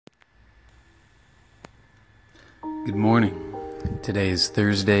Good morning. Today is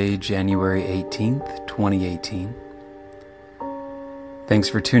Thursday, January 18th, 2018. Thanks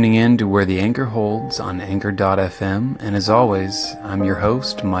for tuning in to Where the Anchor Holds on Anchor.fm, and as always, I'm your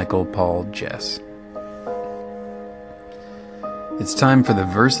host, Michael Paul Jess. It's time for the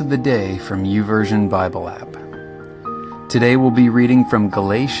verse of the day from YouVersion Bible app. Today we'll be reading from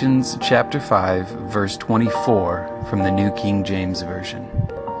Galatians chapter 5, verse 24 from the New King James Version.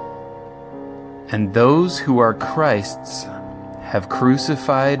 And those who are Christ's have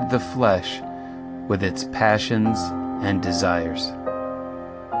crucified the flesh with its passions and desires.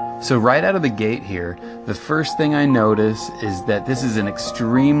 So right out of the gate here, the first thing I notice is that this is an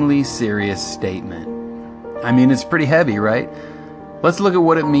extremely serious statement. I mean, it's pretty heavy, right? Let's look at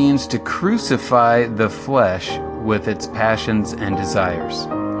what it means to crucify the flesh with its passions and desires.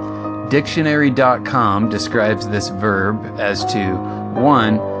 Dictionary.com describes this verb as to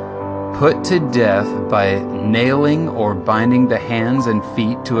 1. Put to death by nailing or binding the hands and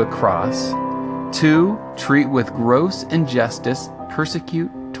feet to a cross. 2. Treat with gross injustice,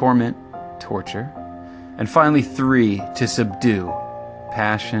 persecute, torment, torture. And finally 3. To subdue,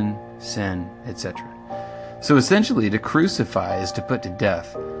 passion, sin, etc. So essentially, to crucify is to put to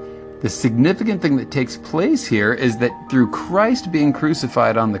death. The significant thing that takes place here is that through Christ being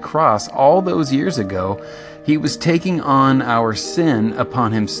crucified on the cross all those years ago, he was taking on our sin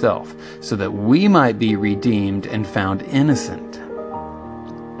upon himself so that we might be redeemed and found innocent.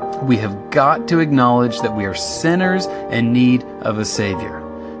 We have got to acknowledge that we are sinners in need of a Savior.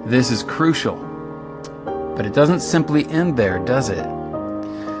 This is crucial. But it doesn't simply end there, does it?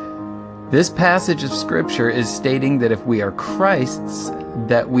 This passage of Scripture is stating that if we are Christ's,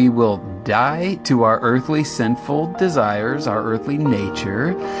 that we will die to our earthly sinful desires, our earthly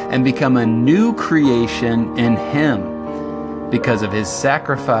nature, and become a new creation in Him because of His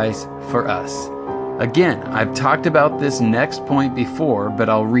sacrifice for us. Again, I've talked about this next point before, but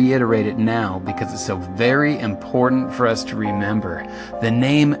I'll reiterate it now because it's so very important for us to remember. The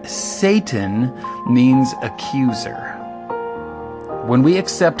name Satan means accuser. When we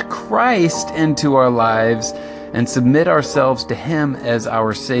accept Christ into our lives and submit ourselves to Him as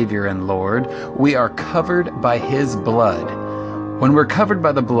our Savior and Lord, we are covered by His blood. When we're covered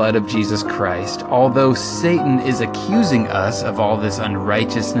by the blood of Jesus Christ, although Satan is accusing us of all this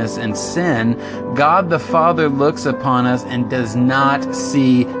unrighteousness and sin, God the Father looks upon us and does not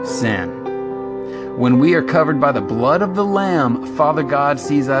see sin. When we are covered by the blood of the Lamb, Father God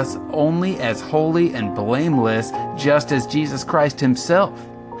sees us only as holy and blameless, just as Jesus Christ Himself.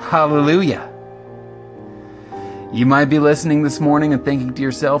 Hallelujah. You might be listening this morning and thinking to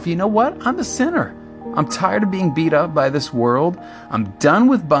yourself, you know what? I'm a sinner. I'm tired of being beat up by this world. I'm done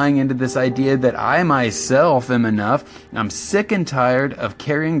with buying into this idea that I myself am enough. I'm sick and tired of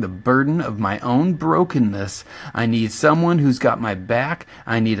carrying the burden of my own brokenness. I need someone who's got my back.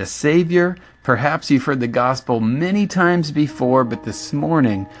 I need a Savior. Perhaps you've heard the gospel many times before, but this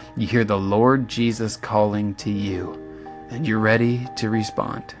morning you hear the Lord Jesus calling to you, and you're ready to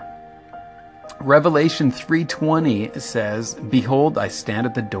respond. Revelation 3:20 says, "Behold, I stand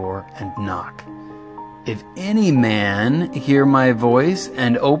at the door and knock. If any man hear my voice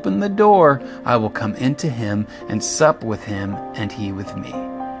and open the door, I will come into him and sup with him and he with me."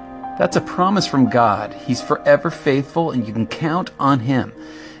 That's a promise from God. He's forever faithful and you can count on Him.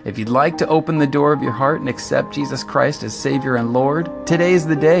 If you'd like to open the door of your heart and accept Jesus Christ as Savior and Lord, today is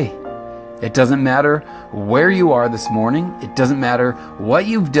the day. It doesn't matter where you are this morning. It doesn't matter what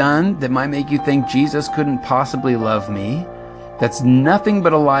you've done that might make you think Jesus couldn't possibly love me. That's nothing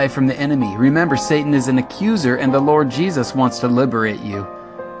but a lie from the enemy. Remember, Satan is an accuser and the Lord Jesus wants to liberate you.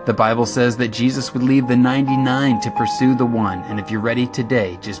 The Bible says that Jesus would leave the 99 to pursue the one. And if you're ready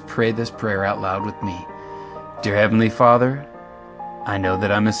today, just pray this prayer out loud with me. Dear Heavenly Father, I know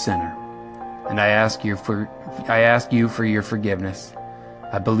that I'm a sinner, and I ask you for your forgiveness.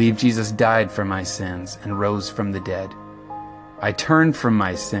 I believe Jesus died for my sins and rose from the dead. I turn from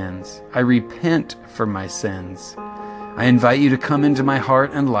my sins. I repent for my sins. I invite you to come into my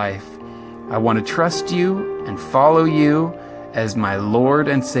heart and life. I want to trust you and follow you as my Lord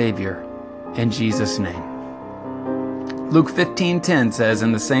and Savior. In Jesus' name. Luke 15:10 says,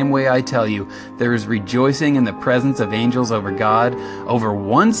 "In the same way I tell you, there is rejoicing in the presence of angels over God, over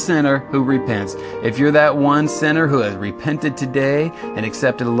one sinner who repents." If you're that one sinner who has repented today and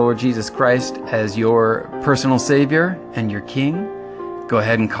accepted the Lord Jesus Christ as your personal Savior and your King, go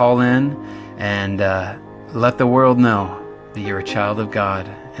ahead and call in and let the world know that you're a child of God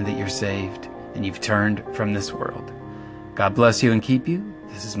and that you're saved and you've turned from this world. God bless you and keep you.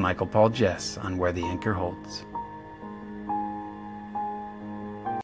 This is Michael Paul Jess on Where the Anchor Holds.